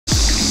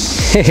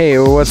Hey,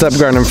 what's up,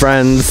 garden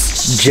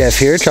friends? Jeff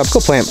here, Tropical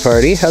Plant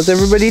Party. How's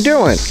everybody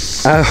doing?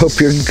 I hope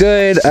you're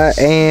good. I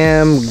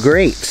am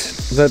great.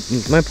 But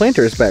my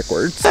planter is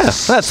backwards. Yeah,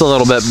 that's a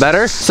little bit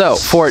better. So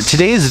for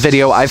today's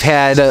video, I've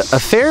had a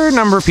fair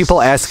number of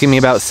people asking me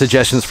about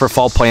suggestions for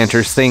fall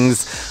planters,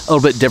 things a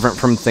little bit different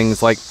from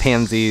things like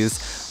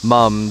pansies,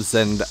 mums,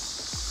 and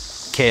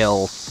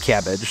kale,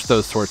 cabbage,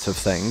 those sorts of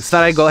things.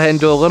 Thought I'd go ahead and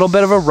do a little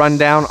bit of a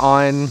rundown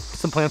on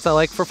some plants I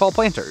like for fall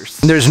planters.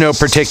 There's no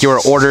particular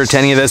order to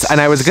any of this,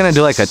 and I was gonna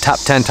do like a top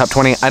 10, top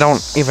 20. I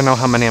don't even know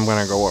how many I'm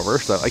gonna go over,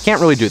 so I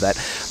can't really do that.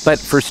 But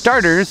for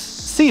starters,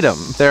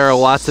 sedum. There are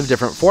lots of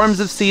different forms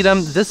of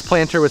sedum. This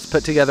planter was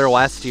put together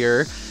last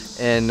year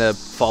in a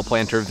fall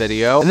planter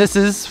video, and this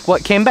is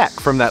what came back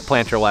from that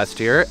planter last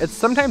year. It's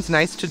sometimes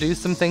nice to do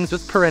some things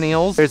with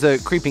perennials. There's a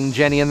creeping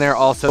Jenny in there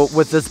also.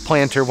 With this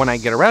planter, when I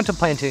get around to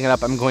planting it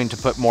up, I'm going to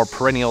put more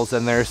perennials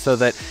in there so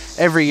that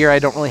every year I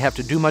don't really have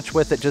to do much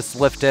with it. Just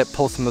lift it,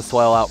 pull some of the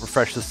soil out,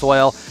 refresh the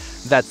soil.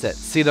 That's it.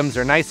 Sedums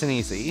are nice and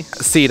easy.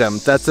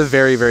 Sedum, that's a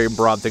very, very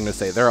broad thing to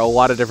say. There are a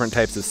lot of different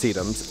types of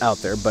sedums out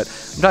there, but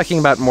I'm talking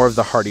about more of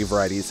the hardy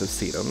varieties of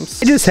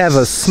sedums. I just have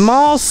a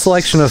small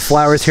selection of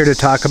flowers here to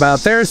talk about.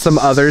 There are some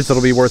others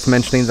that'll be worth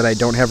mentioning that I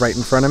don't have right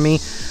in front of me,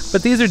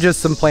 but these are just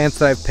some plants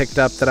that I've picked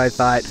up that I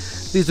thought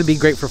these would be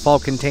great for fall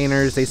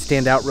containers. They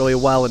stand out really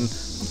well, and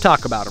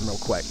talk about them real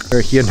quick. Or,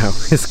 you know,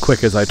 as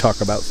quick as I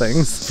talk about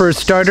things. For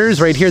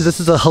starters, right here, this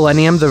is a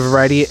Helenium. The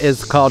variety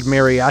is called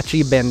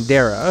Mariachi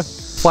Bandera.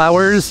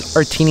 Flowers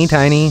are teeny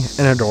tiny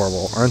and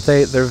adorable, aren't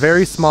they? They're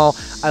very small.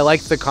 I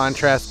like the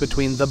contrast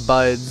between the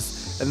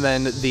buds and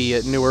then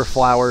the newer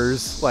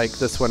flowers, like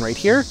this one right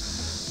here.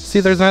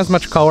 See, there's not as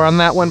much color on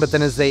that one, but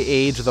then as they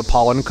age, the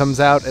pollen comes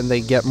out and they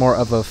get more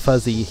of a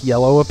fuzzy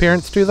yellow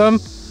appearance to them.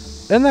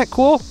 Isn't that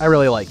cool? I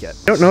really like it.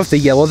 I don't know if the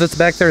yellow that's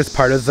back there is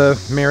part of the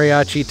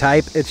mariachi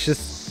type. It's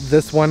just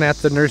this one at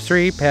the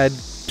nursery had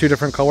two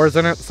different colors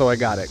in it, so I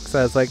got it. So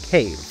I was like,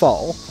 hey,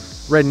 fall.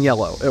 Red and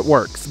yellow, it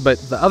works, but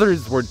the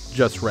others were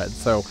just red,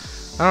 so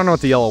I don't know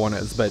what the yellow one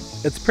is, but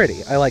it's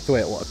pretty. I like the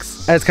way it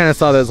looks. I just kind of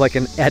saw that as like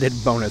an added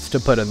bonus to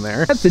put in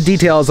there. The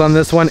details on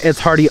this one, it's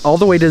hardy all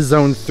the way to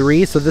zone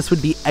 3, so this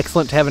would be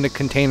excellent to have in a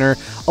container.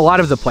 A lot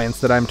of the plants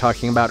that I'm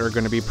talking about are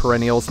going to be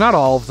perennials, not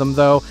all of them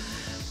though,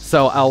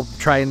 so I'll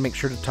try and make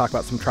sure to talk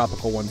about some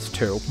tropical ones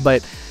too.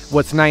 But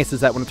what's nice is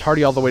that when it's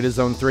hardy all the way to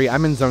zone 3,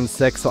 I'm in zone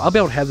 6, so I'll be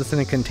able to have this in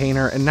a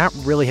container and not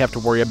really have to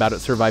worry about it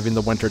surviving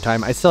the winter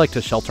time. I still like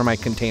to shelter my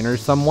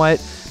containers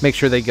somewhat, make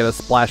sure they get a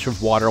splash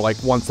of water like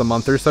once a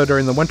month or so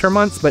during the winter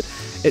months, but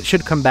it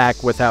should come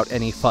back without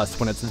any fuss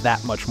when it's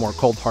that much more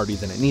cold hardy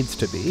than it needs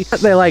to be.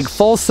 They like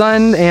full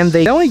sun, and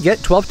they only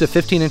get 12 to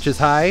 15 inches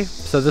high,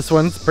 so this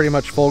one's pretty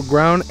much full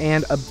grown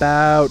and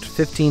about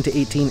 15 to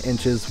 18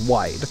 inches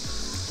wide.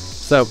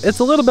 So it's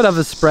a little bit of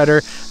a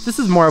spreader. This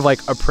is more of like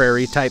a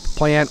prairie type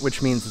plant,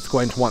 which means it's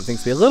going to want things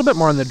to be a little bit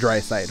more on the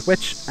dry side,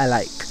 which I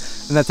like.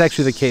 And that's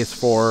actually the case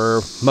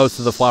for most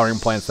of the flowering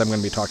plants that I'm going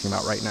to be talking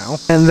about right now.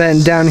 And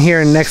then down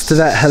here next to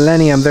that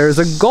Helenium, there's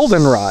a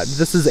Goldenrod.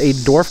 This is a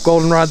dwarf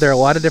Goldenrod. There are a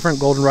lot of different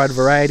Goldenrod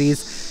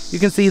varieties. You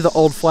can see the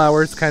old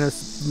flowers kind of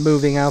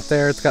moving out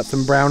there. It's got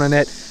some brown in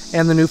it,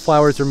 and the new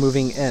flowers are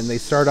moving in. They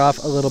start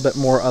off a little bit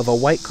more of a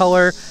white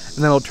color, and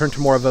then it'll turn to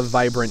more of a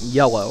vibrant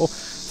yellow.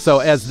 So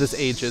as this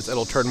ages,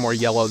 it'll turn more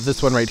yellow.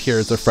 This one right here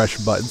is a fresh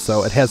bud,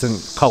 so it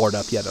hasn't colored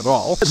up yet at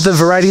all. The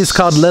variety is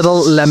called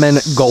Little Lemon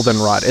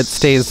Goldenrod. It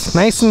stays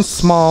nice and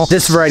small.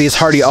 This variety is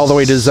hardy all the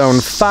way to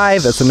zone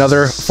 5. It's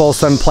another full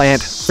sun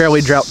plant, fairly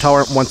drought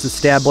tolerant once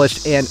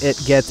established, and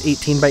it gets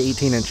 18 by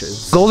 18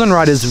 inches.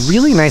 Goldenrod is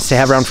really nice to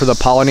have around for the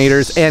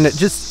pollinators, and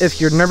just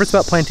if you're nervous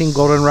about planting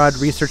goldenrod,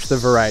 research the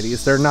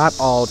varieties. They're not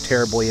all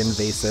terribly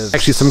invasive.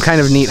 Actually, some kind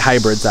of neat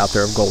hybrids out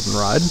there of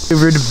goldenrod.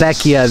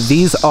 Rudbeckia,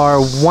 these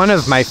are one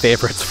of my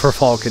favorites for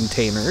fall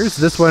containers.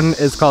 This one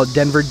is called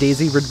Denver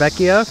Daisy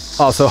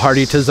Rudbeckia, also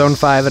hardy to zone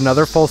 5,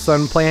 another full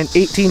sun plant,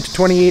 18 to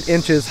 28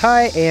 inches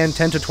high and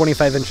 10 to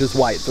 25 inches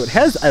wide, so it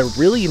has a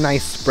really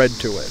nice spread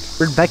to it.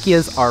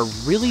 Rudbeckias are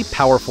really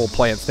powerful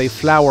plants. They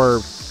flower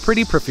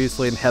pretty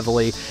profusely and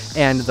heavily,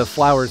 and the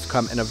flowers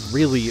come in a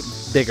really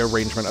big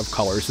arrangement of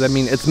colors. I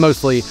mean, it's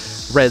mostly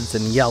reds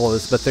and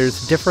yellows, but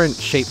there's different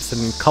shapes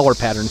and color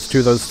patterns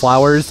to those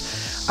flowers.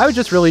 I was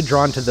just really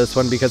drawn to this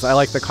one because I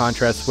like the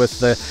contrast with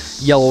the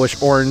yellowish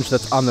orange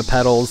that's on the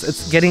petals.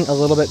 It's getting a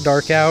little bit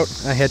dark out.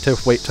 I had to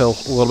wait till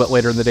a little bit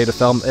later in the day to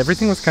film.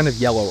 Everything was kind of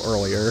yellow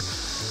earlier,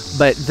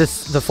 but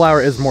the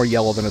flower is more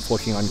yellow than it's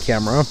looking on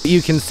camera.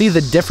 You can see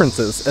the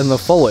differences in the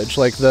foliage,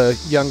 like the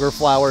younger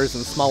flowers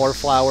and smaller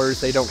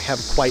flowers. They don't have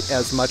quite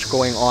as much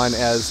going on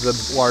as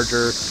the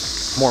larger,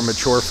 more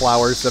mature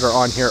flowers that are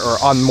on here, or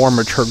on more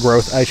mature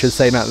growth, I should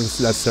say, not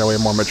necessarily a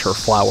more mature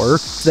flower.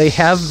 They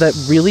have that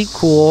really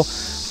cool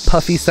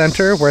puffy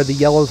center where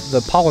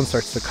the pollen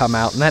starts to come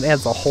out, and that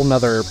adds a whole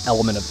nother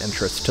element of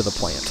interest to the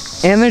plant.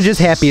 And they're just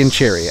happy and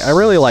cheery. I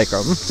really like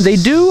them. They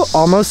do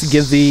almost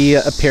give the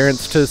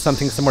appearance to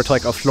something similar to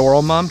like a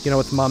floral mum. You know,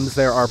 with mums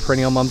there are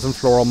perennial mums and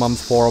floral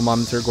mums. Floral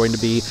mums are going to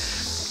be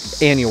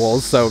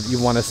annuals, so you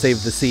want to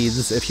save the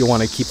seeds if you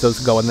want to keep those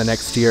going the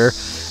next year.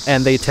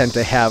 And they tend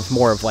to have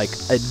more of like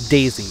a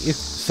daisy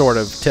sort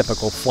of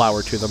typical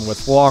flower to them,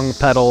 with long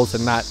petals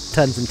and not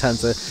tons and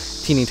tons of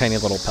teeny tiny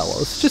little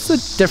pillows. Just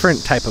a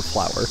different type of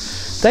flower.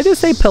 Did I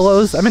just say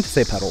pillows? I meant to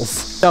say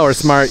petals. Y'all are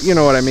smart, you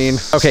know what I mean.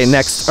 Okay,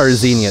 next are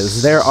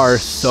zinnias. There are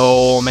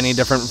so many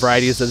different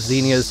varieties of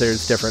zinnias.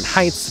 There's different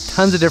heights,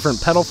 tons of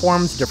different petal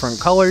forms, different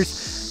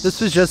colors. This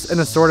was just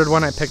an assorted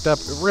one I picked up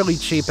really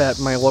cheap at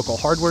my local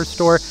hardware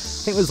store. I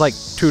think it was like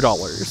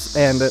 $2,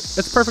 and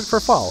it's perfect for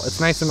fall.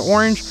 It's nice and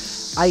orange.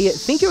 I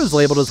think it was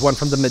labeled as one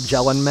from the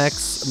Magellan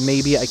mix.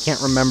 Maybe, I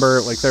can't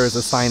remember. Like, there is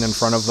a sign in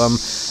front of them.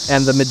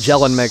 And the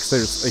Magellan mix,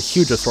 there's a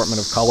huge assortment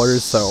of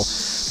colors, so.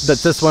 But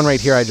this one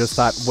right here I just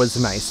thought was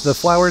nice. The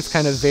flowers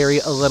kind of vary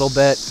a little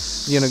bit.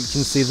 You know, you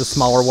can see the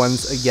smaller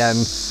ones,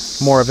 again,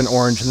 more of an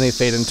orange, and they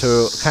fade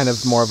into kind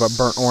of more of a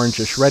burnt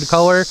orangish red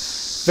color.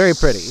 Very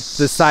pretty.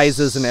 The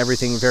sizes and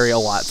everything vary a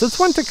lot. So it's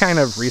one to kind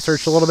of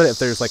research a little bit if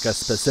there's like a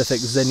specific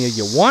zinnia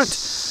you want,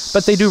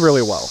 but they do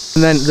really well.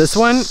 And then this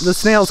one, the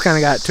snails kind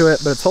of got to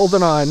it, but it's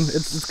holding on.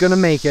 It's gonna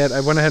make it.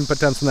 I went ahead and put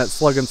down some of that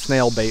slug and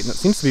snail bait, and it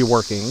seems to be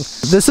working.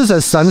 This is a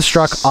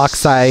sunstruck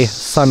oxeye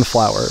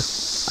sunflower.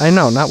 I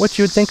know, not what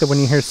you would think of when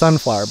you hear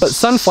sunflower, but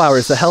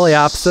sunflowers, the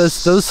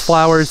Coreopsis, those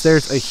flowers,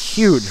 there's a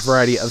huge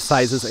variety of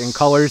sizes and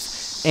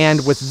colors,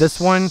 and with this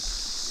one,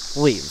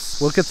 leaves.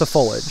 Look at the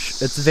foliage.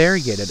 It's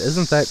variegated.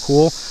 Isn't that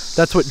cool?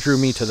 That's what drew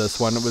me to this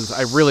one.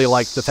 I really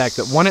liked the fact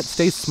that, one, it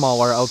stays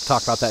smaller. I'll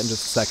talk about that in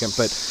just a second,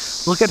 but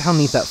look at how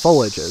neat that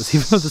foliage is.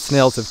 Even though the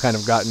snails have kind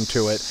of gotten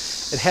to it,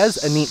 it has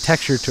a neat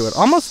texture to it,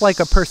 almost like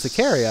a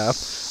Persicaria,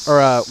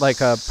 or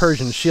like a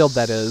Persian shield,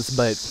 that is,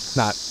 but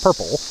not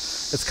purple.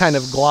 It's kind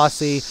of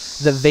glossy.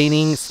 The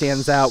veining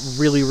stands out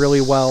really,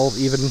 really well,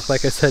 even,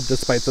 like I said,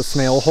 despite the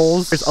snail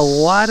holes. There's a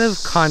lot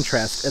of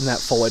contrast in that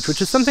foliage,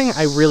 which is something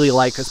I really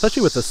like,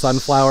 especially with the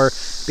sunflower,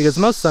 because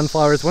most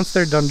sunflowers, once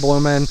they're done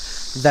blooming,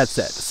 that's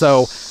it.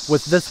 So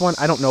with this one,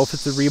 I don't know if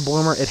it's a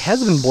rebloomer. It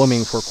has been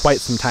blooming for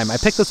quite some time. I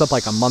picked this up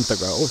like a month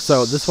ago,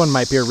 so this one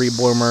might be a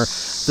rebloomer.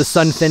 The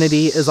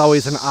Sunfinity is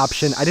always an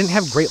option. I didn't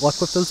have great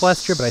luck with those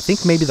last year, but I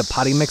think maybe the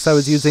potting mix I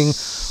was using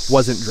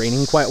wasn't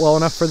draining quite well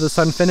enough for the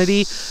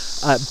Sunfinity.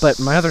 But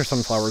my other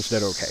sunflowers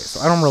did okay,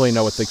 so I don't really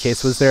know what the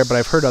case was there, but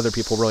I've heard other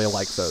people really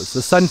like those. The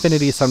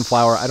Sunfinity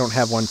sunflower, I don't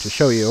have one to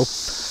show you,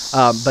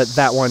 but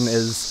that one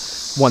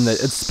is one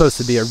that it's supposed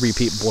to be a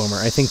repeat bloomer.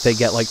 I think they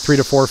get like 3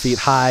 to 4 feet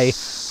high,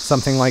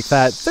 something like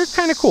that. They're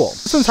kind of cool.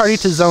 This one's hardy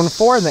to zone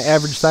 4, and the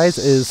average size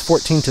is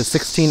 14 to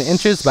 16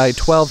 inches by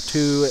 12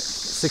 to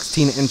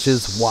 16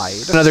 inches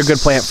wide. Another good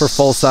plant for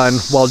full sun,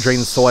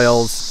 well-drained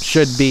soils,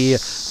 should be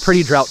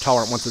pretty drought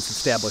tolerant once it's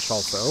established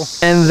also.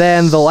 And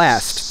then the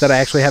last that I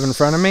actually have in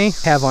front of me,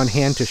 have on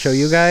hand to show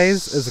you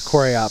guys, is a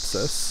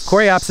Coreopsis.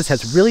 Coreopsis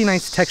has really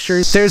nice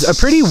textures. There's a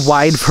pretty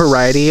wide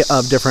variety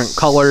of different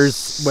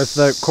colors with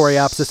the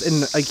Coreopsis,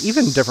 and like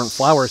even different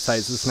flower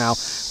sizes now.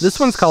 This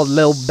one's called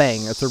Lil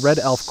Bang. It's a red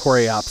elf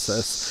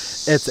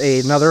Coreopsis. It's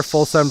another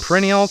full sun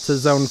perennial to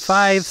zone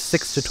 5,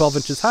 6 to 12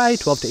 inches high,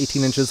 12 to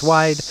 18 inches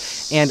wide,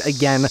 and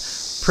again,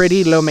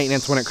 pretty low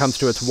maintenance when it comes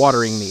to its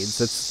watering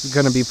needs. It's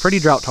going to be pretty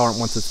drought tolerant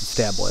once it's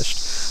established.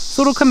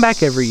 So it'll come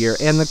back every year,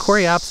 and the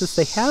Coreopsis,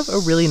 they have a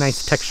really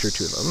nice texture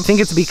to them. I think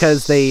it's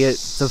because the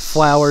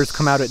flowers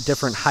come out at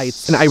different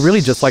heights, and I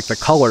really just like the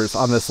colors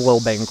on this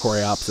Lil Bang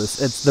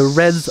Coreopsis. It's the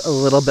red's a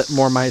little bit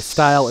more my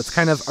style. It's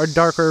kind of a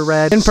darker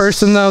red. In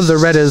person though, the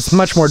red is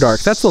much more dark.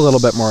 That's a little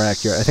bit more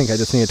accurate. I think I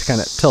just need to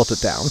kind of tilt it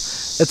down.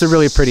 It's a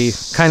really pretty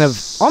kind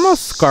of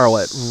almost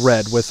scarlet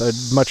red with a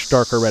much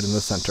darker red in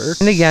the center.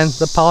 And again,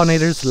 the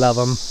pollinators love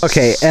them.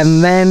 Okay,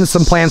 and then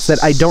some plants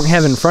that I don't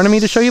have in front of me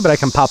to show you, but I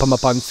can pop them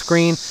up on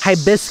screen.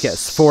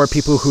 Hibiscus, for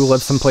people who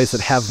live someplace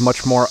that have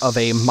much more of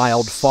a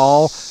mild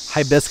fall.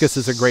 Hibiscus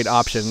is a great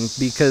option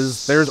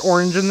because there's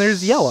orange and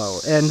there's yellow,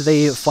 and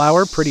they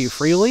flower pretty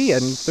freely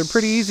and they're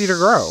pretty easy to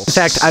grow. In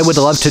fact, I would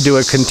love to do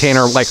a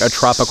container, like a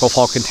tropical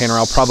fall container.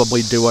 I'll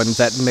probably do one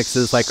that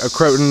mixes like a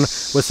croton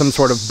with some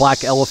sort of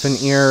black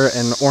elephant ear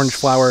and orange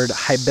flowered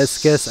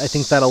hibiscus. I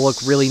think that'll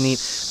look really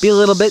neat, be a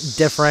little bit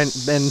different,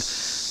 and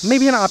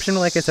maybe an option,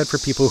 like I said, for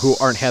people who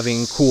aren't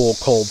having cool,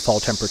 cold fall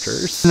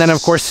temperatures. And then, of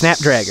course,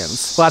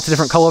 Snapdragons. Lots of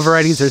different color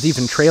varieties. There's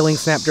even trailing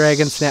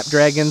Snapdragons.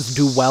 Snapdragons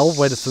do well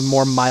with the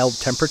more mild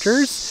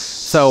temperatures,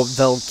 so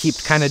they'll keep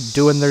kind of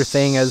doing their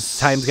thing as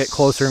times get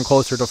closer and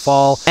closer to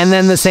fall. And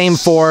then the same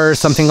for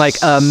something like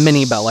a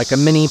mini bell, like a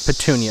mini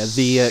petunia.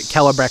 The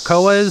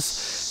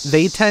Calibrachoas,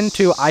 they tend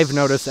to, I've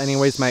noticed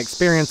anyways, my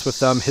experience with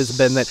them has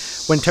been that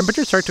when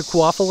temperatures start to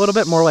cool off a little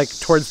bit, more like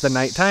towards the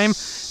nighttime,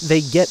 they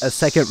get a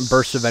second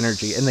burst of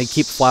energy and they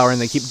keep flowering,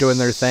 they keep doing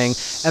their thing.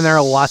 And there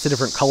are lots of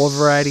different color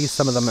varieties.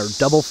 Some of them are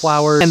double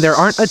flowered, and there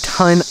aren't a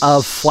ton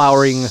of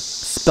flowering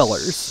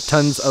spillers,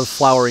 tons of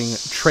flowering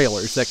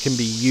trailers that can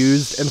be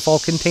used in fall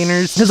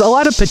containers. There's a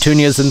lot of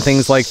petunias and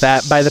things like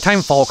that. By the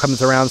time fall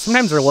comes around,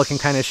 sometimes they're looking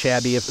kind of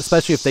shabby,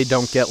 especially if they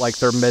don't get like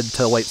their mid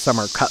to late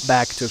summer cut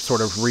back to sort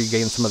of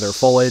regain some of their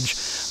foliage.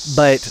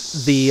 But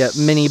the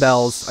mini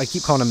bells, I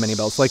keep calling them mini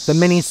bells, like the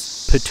mini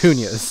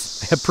petunias,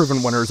 I have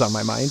proven winners on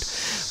my mind.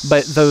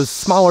 But those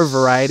smaller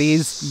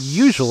varieties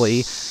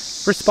usually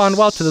respond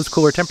well to those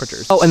cooler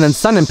temperatures. Oh, and then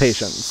sun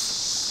impatiens.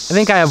 I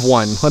think I have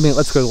one.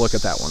 Let's go look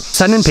at that one.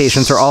 Sun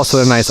impatiens are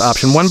also a nice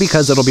option. One,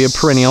 because it'll be a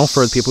perennial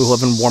for people who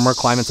live in warmer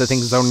climates, I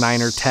think zone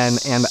 9 or 10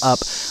 and up.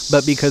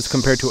 But because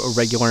compared to a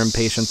regular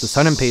impatiens, the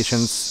sun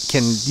impatiens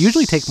can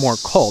usually take more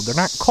cold. They're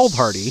not cold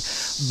hardy,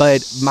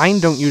 but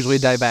mine don't usually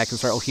die back and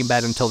start looking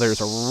bad until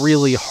there's a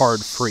really hard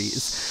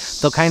freeze.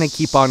 They'll kind of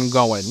keep on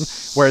going,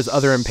 whereas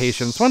other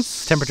impatiens,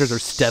 once temperatures are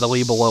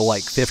steadily below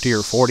like 50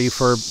 or 40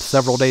 for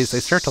several days, they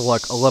start to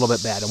look a little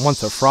bit bad. And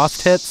once a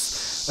frost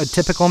hits, a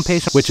typical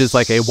impatient, which is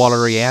like a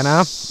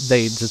Wateriana,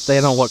 they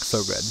don't look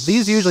so good.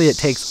 These usually it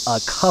takes a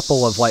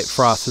couple of light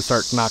frosts to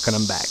start knocking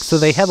them back. So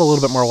they have a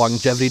little bit more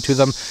longevity to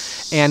them.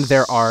 And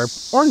there are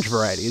orange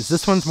varieties.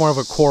 This one's more of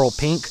a coral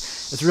pink.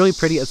 It's really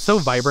pretty. It's so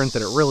vibrant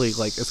that it really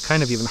it's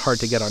kind of even hard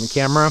to get on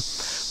camera.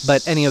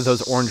 But any of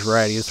those orange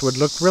varieties would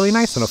look really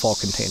nice in a fall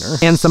container.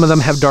 And some of them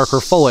have darker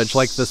foliage,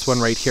 like this one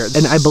right here.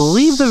 And I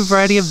believe the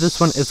variety of this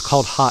one is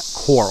called Hot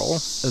Coral.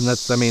 And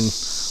that's, I mean,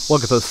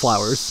 look at those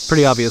flowers.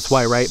 Pretty obvious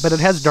why, right? But it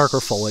has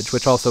darker foliage,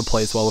 which also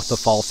plays well with the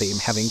fall theme,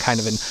 having kind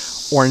of an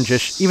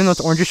orangish, even though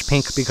it's orangish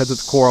pink because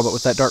it's coral, but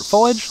with that dark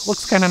foliage,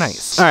 looks kind of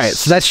nice. All right,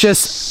 so that's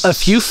just a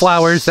few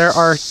flowers. There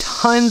are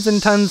tons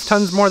and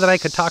tons more that I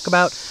could talk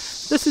about.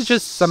 This is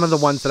just some of the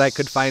ones that I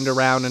could find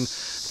around and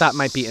thought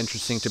might be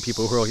interesting to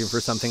people who are looking for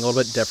something a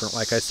little bit different,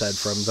 like I said,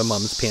 from the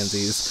mums,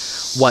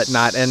 pansies,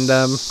 whatnot. And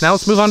now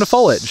let's move on to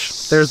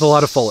foliage. There's a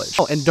lot of foliage.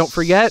 Oh, and don't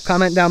forget,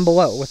 comment down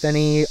below with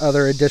any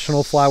other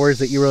additional flowers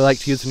that you really like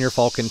to use in your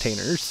fall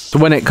containers. So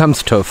when it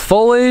comes to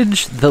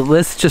foliage, the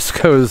list just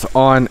goes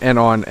on and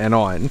on and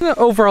on. The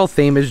overall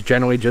theme is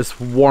generally just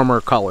warmer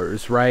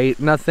colors, right?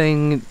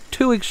 Nothing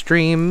too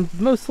extreme,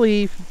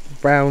 mostly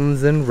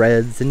browns and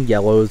reds and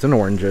yellows and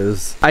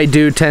oranges. I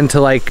do tend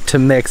to like to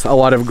mix a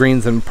lot of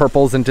greens and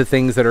purples into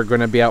things that are going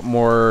to be out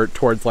more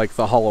towards like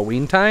the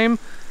Halloween time.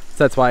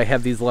 So that's why I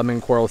have these lemon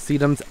coral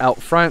sedums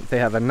out front. They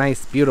have a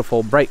nice,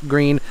 beautiful, bright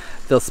green.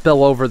 They'll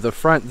spill over the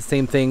front. The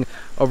same thing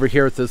over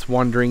here with this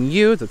wandering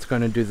yew. That's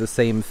going to do the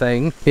same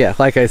thing. Yeah,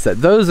 like I said,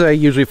 those I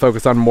usually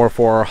focus on more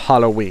for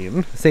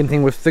Halloween. Same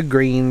thing with the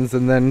greens.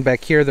 And then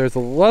back here, there's a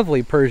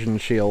lovely Persian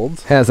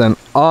shield. Has an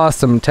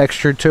awesome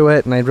texture to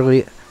it, and I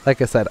really,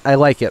 like I said, I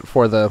like it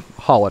for the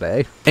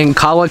holiday. In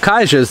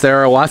Calibrachoas, there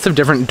are lots of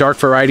different dark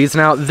varieties.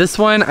 Now, this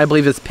one, I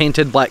believe, is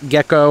painted black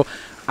gecko.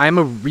 I'm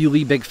a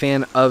really big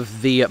fan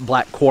of the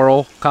black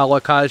coral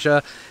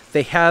Calibrachoa.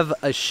 They have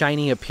a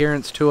shiny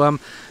appearance to them.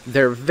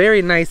 They're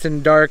very nice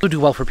and dark. They do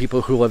well for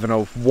people who live in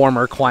a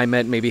warmer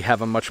climate, maybe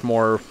have a much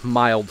more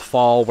mild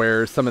fall,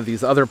 where some of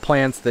these other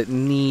plants that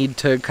need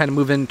to kind of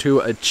move into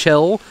a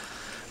chill,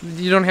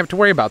 you don't have to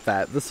worry about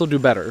that. This will do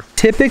better.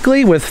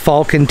 Typically with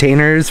fall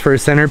containers for a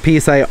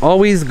centerpiece, I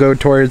always go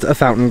towards a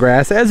fountain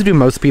grass, as do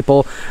most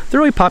people. They're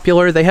really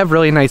popular. They have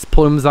really nice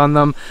plumes on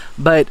them.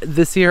 But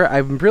this year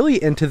I'm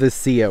really into the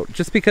sea oat,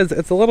 just because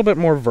it's a little bit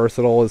more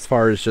versatile as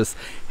far as just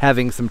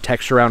having some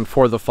texture around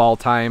for the fall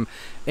time.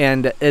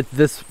 And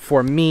this,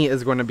 for me,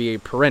 is going to be a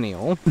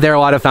perennial. There are a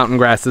lot of fountain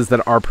grasses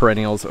that are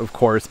perennials, of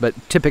course, but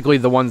typically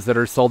the ones that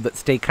are sold that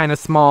stay kind of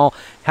small,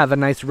 have a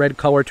nice red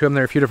color to them.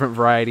 There are a few different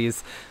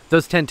varieties.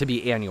 Those tend to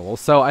be annual.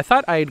 So I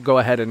thought I'd go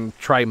ahead and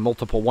try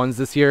multiple ones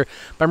this year.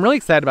 But I'm really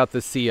excited about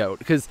this sea oat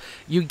because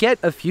you get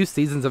a few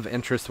seasons of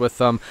interest with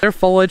them. Their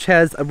foliage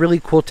has a really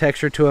cool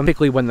texture to them.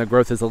 Particularly when the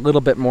growth is a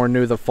little bit more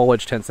new, the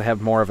foliage tends to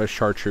have more of a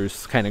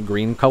chartreuse kind of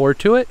green color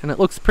to it, and it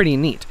looks pretty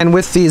neat. And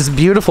with these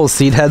beautiful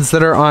seed heads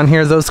that are on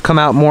here, those come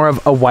out more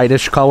of a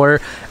whitish color,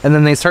 and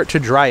then they start to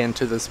dry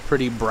into this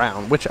pretty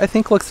brown, which I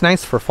think looks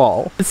nice for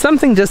fall. It's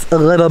something just a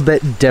little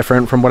bit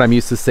different from what I'm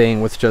used to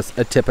seeing with just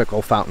a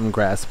typical fountain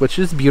grass, which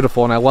is beautiful.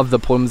 And I love the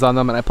plumes on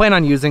them, and I plan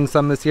on using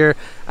some this year.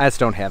 I just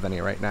don't have any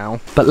right now.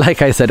 But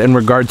like I said, in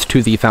regards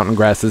to the fountain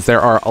grasses,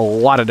 there are a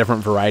lot of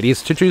different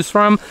varieties to choose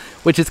from,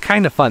 which is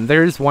kind of fun.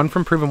 There's one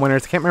from Proven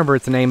Winners, I can't remember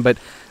its name, but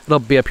it'll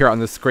be up here on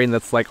the screen,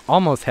 that's like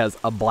almost has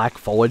a black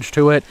foliage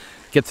to it.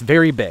 Gets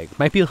very big.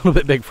 Might be a little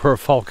bit big for a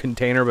fall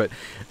container, but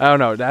I don't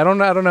know. I don't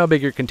know how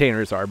big your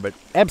containers are, but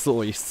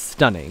absolutely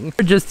stunning.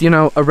 Just, you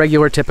know, a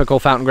regular typical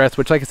fountain grass,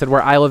 which, like I said,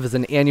 where I live is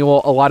an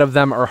annual. A lot of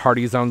them are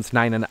hardy zones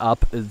 9 and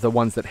up, the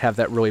ones that have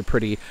that really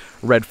pretty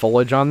red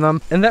foliage on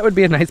them. And that would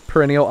be a nice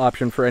perennial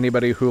option for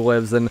anybody who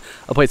lives in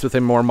a place with a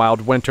more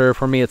mild winter.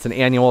 For me, it's an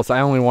annual, so I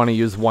only want to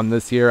use one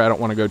this year. I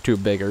don't want to go too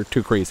big or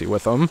too crazy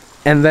with them.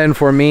 And then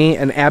for me,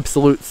 an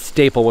absolute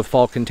staple with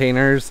fall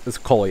containers is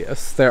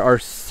Coleus. There are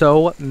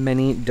so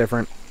many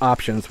different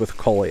options with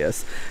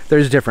Coleus.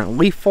 There's different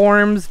leaf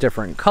forms,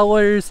 different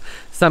colors.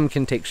 Some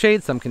can take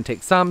shade, some can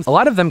take some. A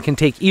lot of them can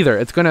take either.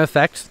 It's going to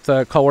affect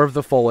the color of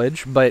the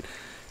foliage, but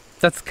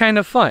that's kind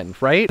of fun,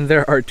 right?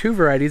 There are two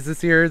varieties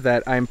this year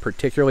that I'm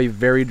particularly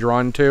very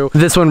drawn to.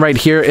 This one right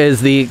here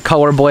is the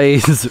Color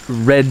Blaze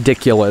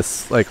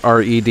Rediculous, like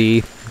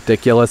R-E-D,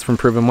 ridiculous, from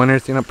Proven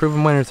Winners. You know,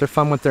 Proven Winners are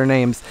fun with their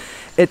names.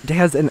 It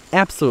has an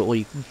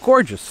absolutely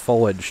gorgeous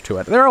foliage to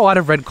it. There are a lot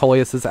of red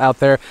Coleuses out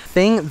there.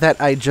 Thing that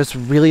I just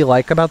really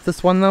like about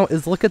this one, though,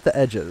 is look at the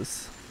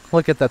edges.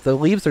 look at that. The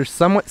leaves are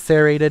somewhat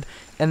serrated,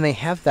 and they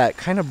have that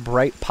kind of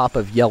bright pop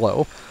of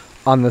yellow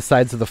on the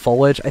sides of the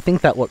foliage. I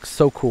think that looks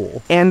so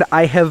cool. And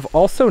I have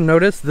also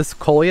noticed this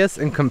coleus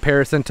in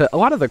comparison to a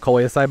lot of the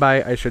coleus I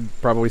buy. I should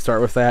probably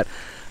start with that.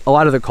 A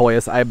lot of the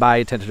coleus I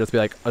buy tend to just be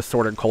like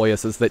assorted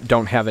coleuses that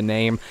don't have a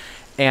name,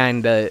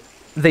 and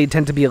they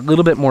tend to be a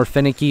little bit more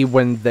finicky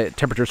when the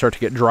temperatures start to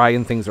get dry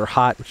and things are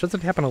hot, which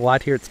doesn't happen a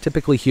lot here. It's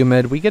typically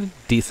humid. We get a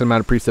decent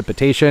amount of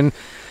precipitation,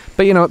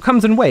 but you know, it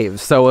comes in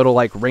waves, so it'll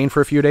like rain for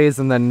a few days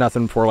and then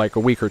nothing for like a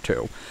week or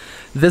two.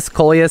 This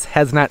coleus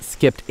has not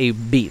skipped a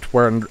beat,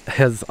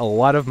 whereas a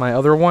lot of my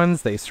other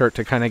ones, they start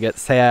to kind of get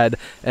sad,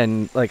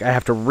 and like I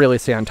have to really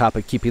stay on top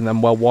of keeping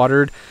them well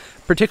watered,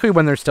 particularly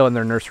when they're still in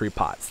their nursery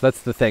pots.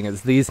 That's the thing,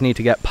 is these need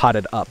to get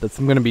potted up.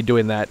 I'm going to be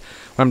doing that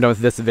when I'm done with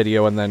this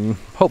video, and then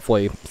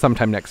hopefully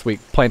sometime next week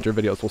planter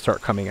videos will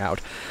start coming out,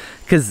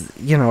 because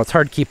you know, it's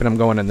hard keeping them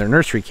going in their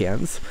nursery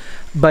cans.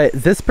 But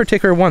this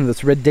particular one,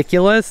 this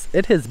Rudbeckia,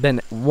 it has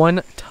been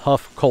one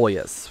tough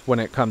coleus when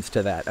it comes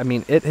to that. I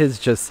mean, it has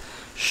just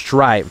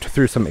strived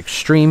through some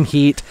extreme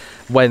heat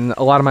when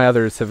a lot of my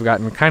others have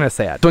gotten kind of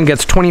sad. This one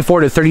gets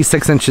 24 to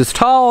 36 inches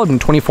tall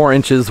and 24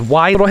 inches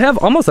wide. It'll have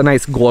almost a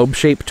nice globe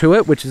shape to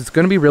it, which is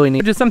going to be really neat,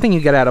 which is something you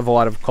get out of a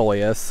lot of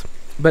coleus.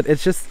 But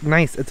it's just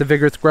nice. It's a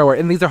vigorous grower,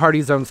 and these are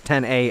hardy zones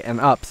 10A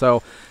and up,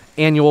 so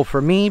annual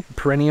for me,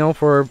 perennial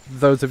for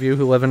those of you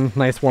who live in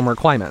nice warmer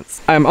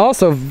climates. I'm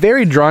also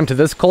very drawn to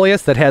this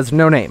coleus that has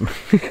no name.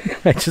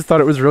 I just thought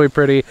it was really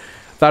pretty.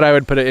 Thought I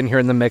would put it in here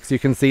in the mix. You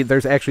can see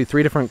there's actually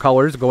 3 different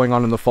colors going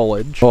on in the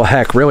foliage. Well,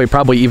 heck, really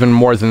probably even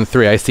more than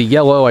 3. I see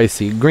yellow, I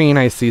see green,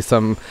 I see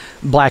some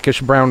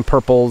blackish brown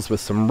purples with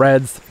some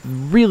reds.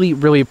 Really,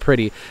 really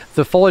pretty.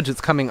 The foliage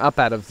that's coming up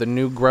out of the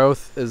new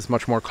growth is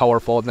much more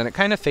colorful, and then it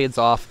kind of fades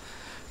off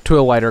to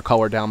a lighter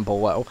color down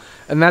below.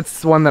 And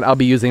that's one that I'll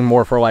be using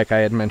more for, like I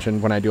had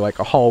mentioned, when I do like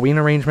a Halloween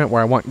arrangement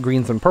where I want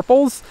greens and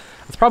purples.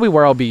 That's probably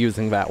where I'll be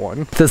using that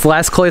one. This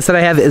last coleus that I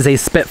have is a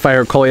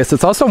Spitfire coleus.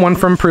 It's also one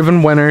from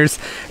Proven Winners.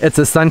 It's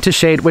a sun to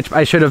shade, which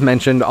I should have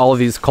mentioned. All of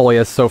these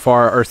coleus so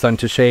far are sun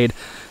to shade.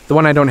 The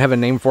one I don't have a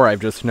name for,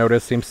 I've just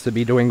noticed, seems to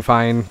be doing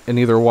fine in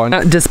either one.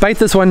 Now, despite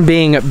this one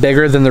being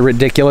bigger than the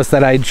Rudbeckia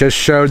that I just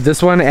showed,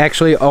 this one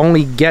actually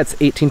only gets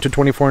 18 to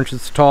 24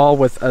 inches tall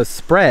with a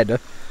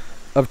spread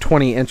of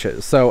 20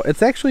 inches. So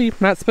it's actually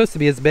not supposed to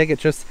be as big. It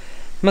just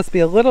must be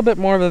a little bit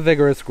more of a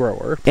vigorous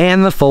grower.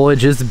 And the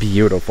foliage is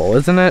beautiful,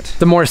 isn't it?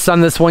 The more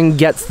sun this one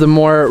gets, the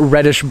more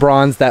reddish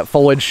bronze that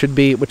foliage should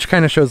be, which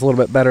kind of shows a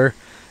little bit better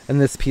in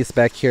this piece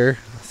back here.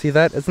 See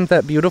that? Isn't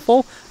that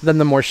beautiful? Then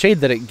the more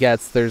shade that it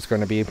gets, there's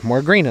going to be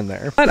more green in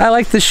there. But I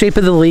like the shape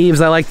of the leaves.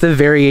 I like the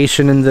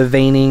variation in the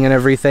veining and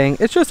everything.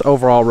 It's just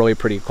overall really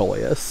pretty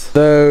coleus.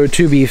 Though,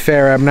 to be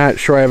fair, I'm not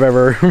sure I've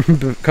ever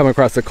come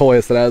across a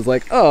coleus that I was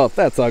like, oh,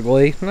 that's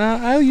ugly. No,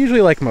 I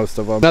usually like most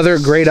of them. Another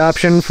great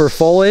option for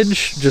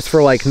foliage, just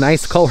for like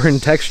nice color and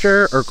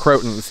texture, are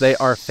crotons. They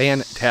are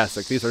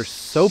fantastic. These are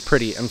so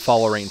pretty in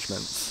fall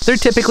arrangements. They're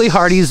typically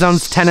hardy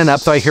zones 10 and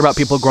up, though I hear about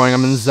people growing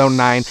them in zone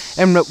 9.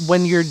 And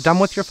when you're done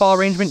with your fall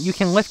arrangement, you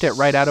can lift it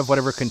right out of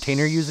whatever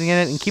container you're using in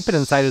it and keep it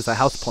inside as a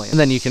house plant. And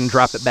then you can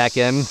drop it back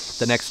in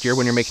the next year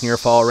when you're making your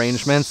fall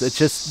arrangements. It's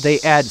just, they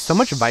add so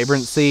much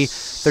vibrancy.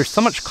 There's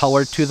so much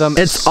color to them.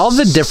 It's all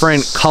the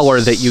different color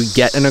that you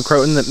get in a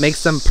croton that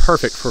makes them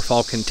perfect for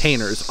fall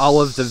containers.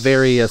 All of the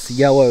various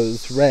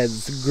yellows,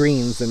 reds,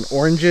 greens, and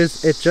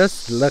oranges. It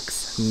just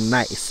looks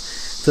nice.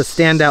 It's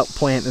a standout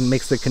plant and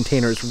makes the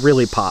containers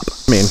really pop.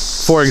 I mean,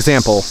 for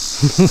example,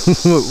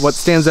 what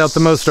stands out the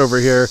most over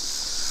here?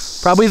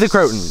 Probably the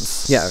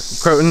crotons. Yeah,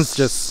 crotons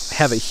just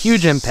have a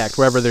huge impact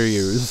wherever they're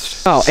used.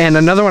 Oh, and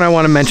another one I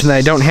want to mention that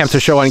I don't have to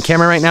show on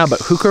camera right now, but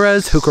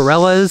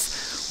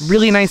heucherellas,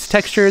 really nice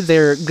texture.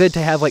 They're good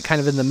to have like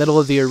kind of in the middle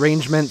of the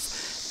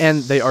arrangements,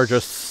 and they are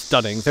just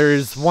stunning.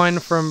 There's one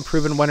from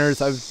Proven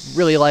Winners I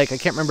really like. I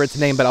can't remember its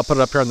name, but I'll put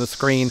it up here on the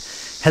screen.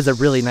 Has a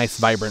really nice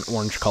vibrant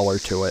orange color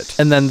to it.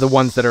 And then the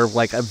ones that are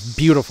like a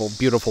beautiful,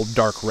 beautiful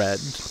dark red.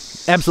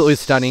 Absolutely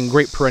stunning,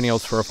 great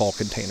perennials for a fall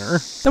container.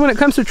 Then when it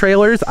comes to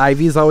trailers,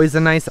 ivy's always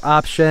a nice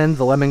option.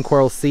 The lemon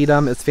coral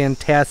sedum is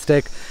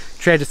fantastic.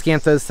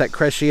 Tragiscanthus,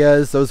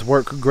 secretias, those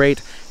work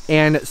great.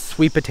 And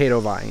sweet potato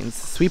vines.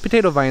 Sweet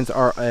potato vines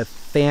are a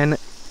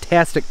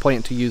fantastic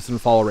plant to use in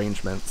fall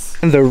arrangements.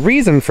 And the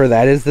reason for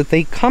that is that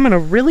they come in a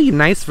really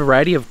nice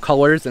variety of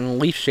colors and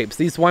leaf shapes.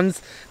 These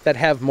ones that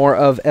have more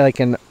of like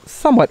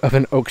somewhat of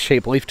an oak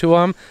shaped leaf to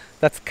them,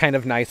 that's kind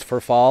of nice for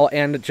fall,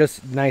 and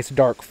just nice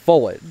dark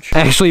foliage.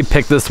 I actually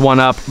picked this one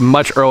up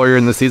much earlier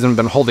in the season,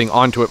 been holding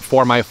on to it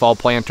for my fall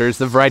planters.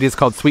 The variety is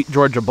called Sweet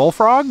Georgia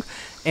Bullfrog,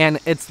 and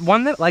it's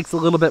one that likes a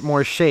little bit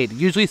more shade.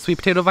 Usually sweet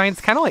potato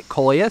vines, kind of like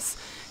coleus,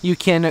 you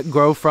can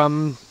grow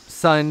from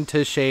sun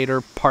to shade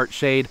or part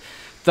shade.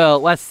 The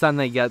less sun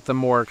they get, the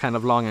more kind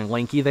of long and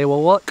lanky they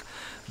will look.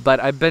 But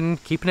I've been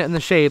keeping it in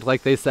the shade,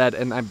 like they said,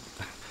 and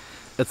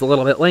It's a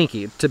little bit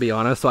lanky, to be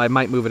honest, so I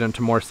might move it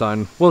into more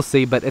sun. We'll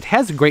see, but it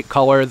has great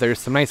color. There's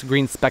some nice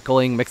green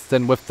speckling mixed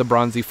in with the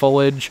bronzy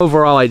foliage.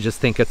 Overall, I just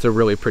think it's a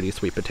really pretty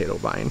sweet potato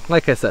vine.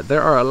 Like I said,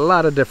 there are a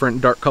lot of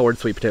different dark colored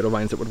sweet potato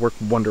vines that would work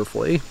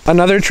wonderfully.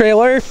 Another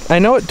trailer, I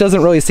know it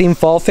doesn't really seem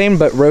fall themed,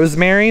 but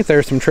rosemary.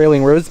 There's some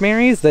trailing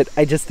rosemaries that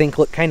I just think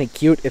look kind of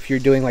cute if you're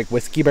doing like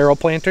whiskey barrel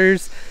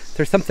planters.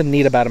 There's something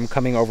neat about them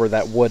coming over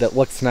that wood. It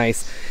looks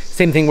nice.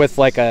 Same thing with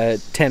like a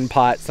tin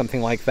pot,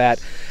 something like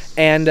that.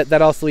 And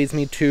that also leads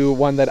me to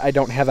one that I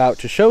don't have out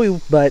to show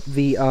you, but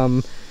the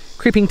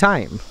creeping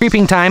thyme.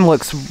 Creeping thyme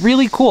looks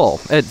really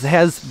cool. It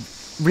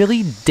has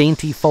really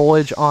dainty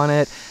foliage on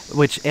it,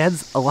 which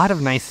adds a lot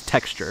of nice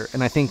texture,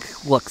 and I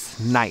think looks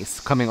nice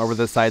coming over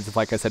the sides of,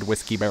 like I said,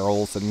 whiskey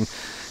barrels and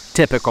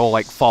typical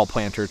like fall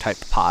planter type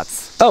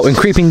pots. Oh, and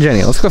creeping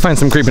Jenny. Let's go find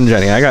some creeping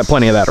Jenny. I got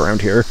plenty of that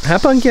around here. Hi,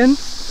 pumpkin.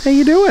 How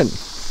you doing?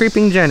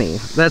 Creeping Jenny.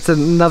 That's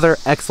another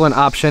excellent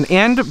option,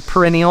 and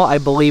perennial. I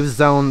believe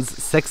zones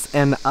 6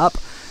 and up,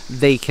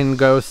 they can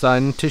go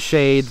sun to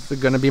shade. They're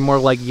going to be more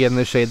leggy in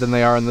the shade than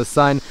they are in the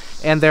sun,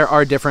 and there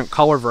are different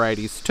color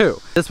varieties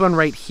too. This one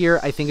right here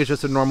I think is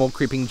just a normal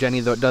creeping Jenny,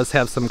 though it does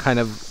have some kind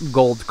of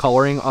gold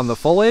coloring on the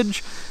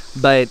foliage,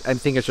 but I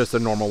think it's just a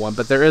normal one.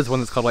 But there is one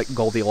that's called like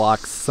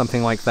Goldilocks,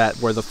 something like that,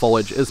 where the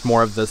foliage is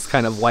more of this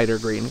kind of lighter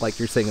green like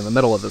you're seeing in the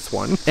middle of this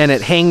one. And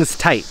it hangs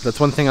tight.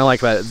 That's one thing I like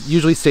about it. It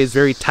usually stays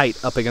very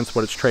tight up against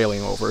what it's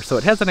trailing over, so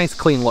it has a nice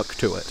clean look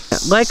to it.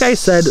 Like I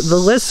said, the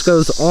list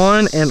goes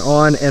on and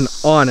on and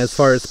on as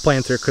far as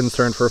plants are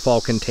concerned for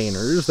fall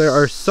containers. There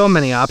are so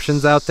many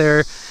options out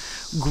there.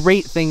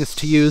 Great things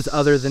to use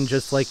other than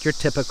just like your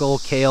typical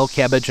kale,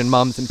 cabbage, and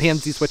mums and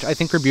pansies, which I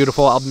think are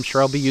beautiful. I'm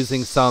sure I'll be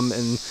using some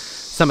in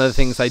some of the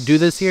things I do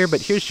this year,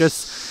 but here's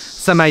just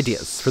some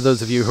ideas for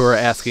those of you who are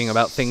asking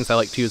about things I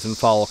like to use in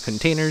fall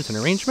containers and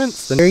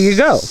arrangements. Then there you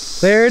go.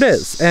 There it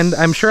is. And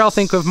I'm sure I'll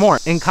think of more.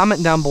 And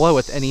comment down below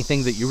with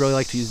anything that you really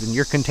like to use in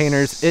your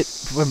containers. It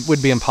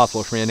would be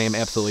impossible for me to name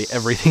absolutely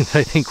everything that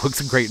I think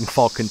looks great in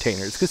fall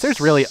containers, because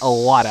there's really a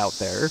lot out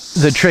there.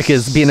 The trick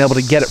is being able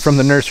to get it from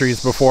the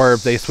nurseries before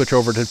they switch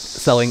over to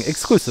selling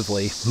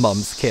exclusively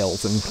mums,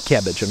 kales, and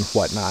cabbage and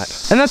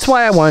whatnot. And that's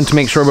why I wanted to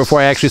make sure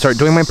before I actually start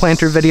doing my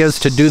planter videos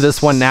to do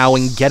this one now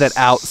and get it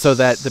out, so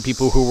that the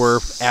people who were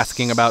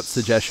asking about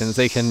suggestions,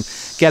 they can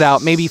get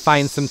out, maybe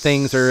find some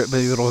things, or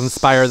maybe it'll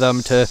inspire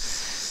them to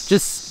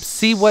just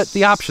see what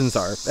the options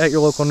are at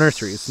your local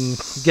nurseries and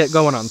get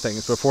going on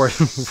things before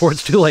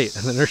it's too late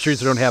and the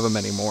nurseries don't have them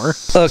anymore.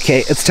 Okay,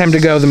 it's time to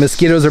go. The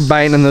mosquitoes are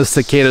biting and those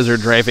cicadas are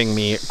driving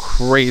me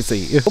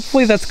crazy.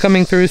 Hopefully that's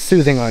coming through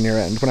soothing on your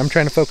end. When I'm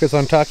trying to focus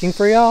on talking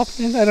for y'all,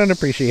 I don't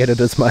appreciate it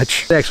as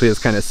much. It actually is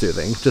kind of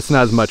soothing, just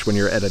not as much when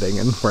you're editing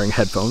and wearing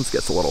headphones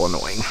gets a little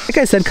annoying. Like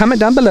I said,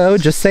 comment down below,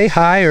 just say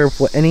hi, or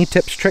any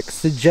tips, tricks,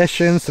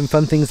 suggestions, some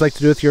fun things you like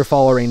to do with your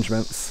fall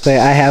arrangements. I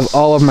have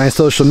all of my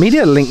social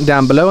media linked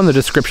down below in the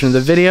description of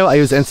the video. I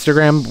use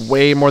Instagram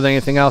way more than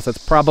anything else. That's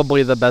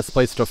probably the best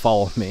place to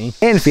follow me.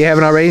 And if you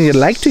haven't already and you'd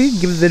like to,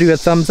 give the video a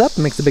thumbs up.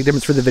 It makes a big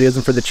difference for the videos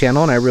and for the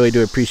channel, and I really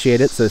do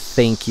appreciate it, so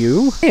thank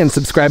you. And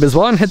subscribe as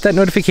well and hit that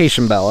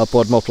notification bell. I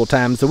upload multiple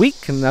times a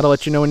week, and that'll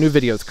let you know when new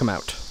videos come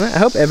out. I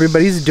hope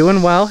everybody's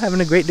doing well,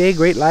 having a great day,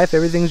 great life.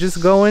 Everything's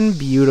just going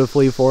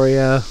beautifully for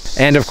you.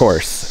 And of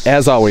course,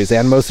 as always,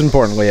 and most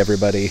importantly,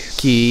 everybody,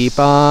 keep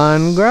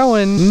on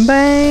growing.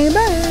 Bye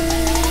bye.